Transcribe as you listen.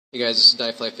Hey guys, this is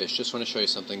Diefly Fish. Just want to show you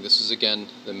something. This is again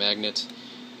the magnet.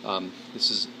 This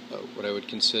is what I would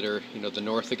consider, the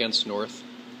north against north,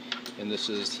 and this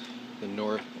is the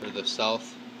north or the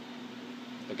south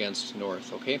against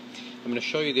north. Okay, I'm going to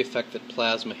show you the effect that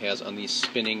plasma has on these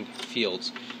spinning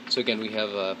fields. So again, we have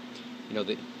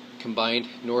the combined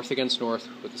north against north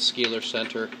with the scalar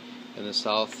center, and the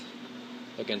south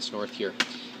against north here.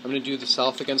 I'm going to do the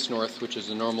south against north, which is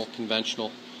the normal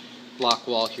conventional block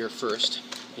wall here first.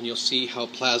 And you'll see how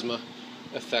plasma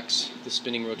affects the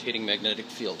spinning rotating magnetic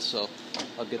field. So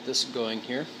I'll get this going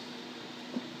here,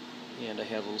 and I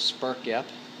have a little spark gap,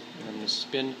 and I'm going to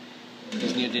spin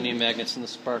these neodymium magnets in the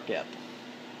spark gap.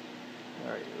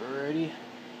 Alright, ready?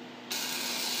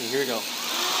 So here we go.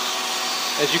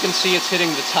 As you can see, it's hitting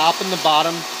the top and the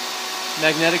bottom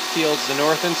magnetic fields, the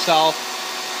north and south,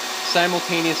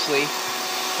 simultaneously.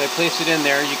 If I place it in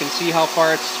there, you can see how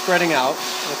far it's spreading out,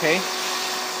 okay?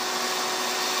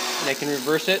 And I can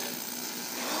reverse it.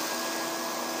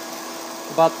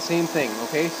 About the same thing,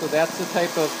 okay? So that's the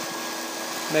type of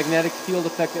magnetic field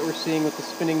effect that we're seeing with the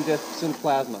spinning disks in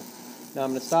plasma. Now I'm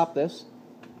going to stop this,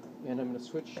 and I'm going to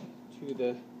switch to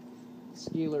the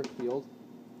scalar field.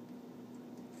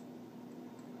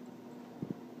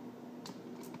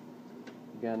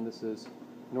 Again, this is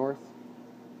north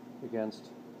against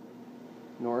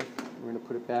north. We're going to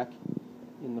put it back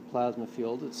in the plasma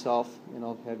field itself, and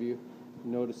I'll have you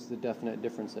notice the definite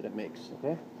difference that it makes,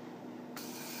 okay?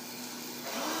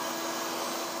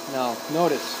 Now,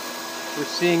 notice, we're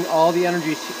seeing all the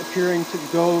energy appearing to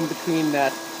go in between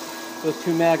those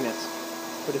two magnets,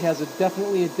 but it has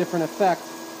definitely a different effect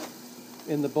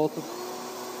in both the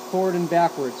forward and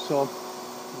backwards, so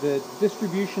the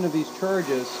distribution of these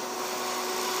charges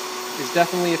is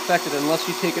definitely affected unless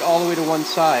you take it all the way to one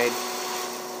side,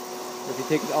 or if you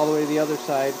take it all the way to the other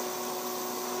side.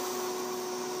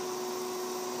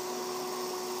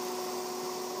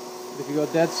 If you go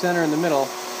dead center in the middle,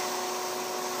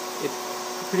 it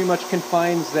pretty much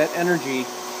confines that energy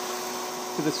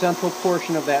to the central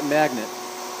portion of that magnet,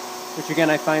 which again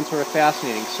I find sort of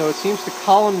fascinating. So it seems to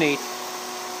collimate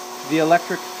the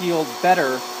electric field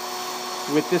better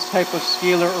with this type of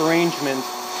scalar arrangement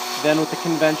than with the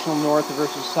conventional north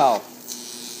versus south.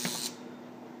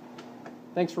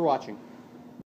 Thanks for watching.